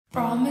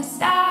Promise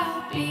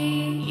I'll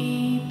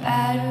be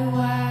better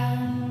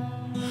when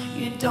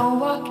you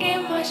don't walk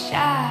in my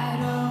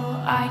shadow.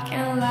 I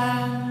can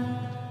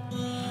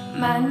lend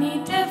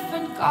many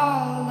different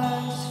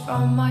colors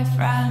from my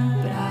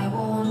friend, but I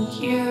won't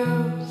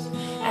use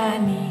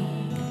any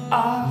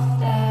of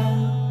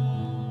them.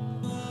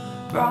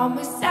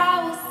 Promise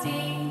I will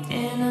see it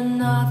in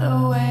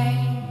another way.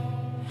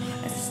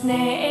 As a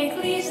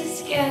snake leaves the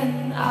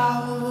skin,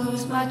 I will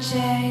lose my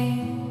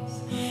chains.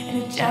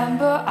 In a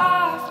chamber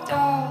of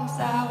dolls,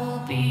 I will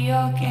be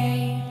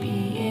okay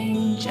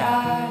being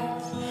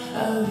just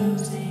a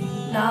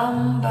losing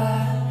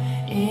number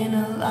in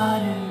a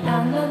lottery.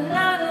 Na na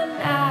na na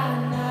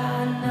na na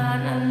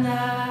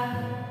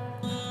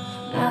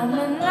na na na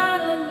na na na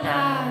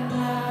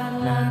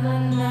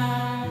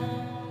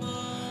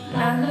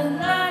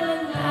na na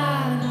na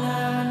na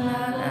na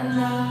na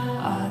na.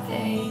 Are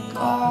they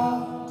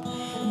gold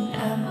and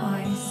am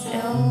I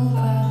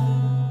silver?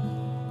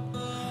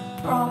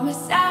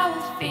 Promise I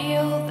will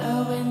feel the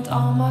wind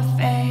on my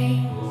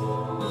face.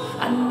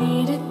 I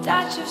need a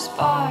touch of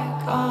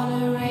spark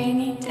on a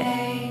rainy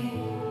day.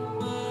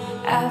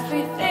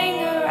 Everything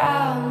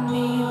around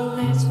me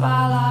lives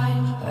while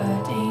I'm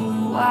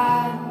hurting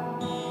when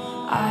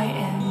I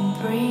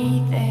am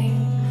breathing.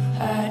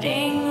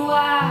 Hurting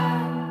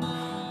when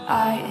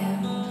I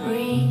am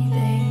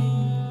breathing.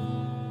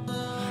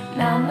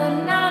 Na na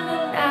na na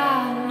na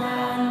na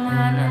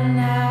na na na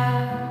na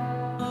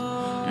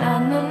na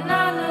na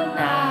na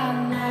na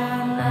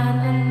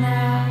na na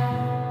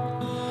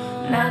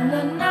na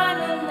na na.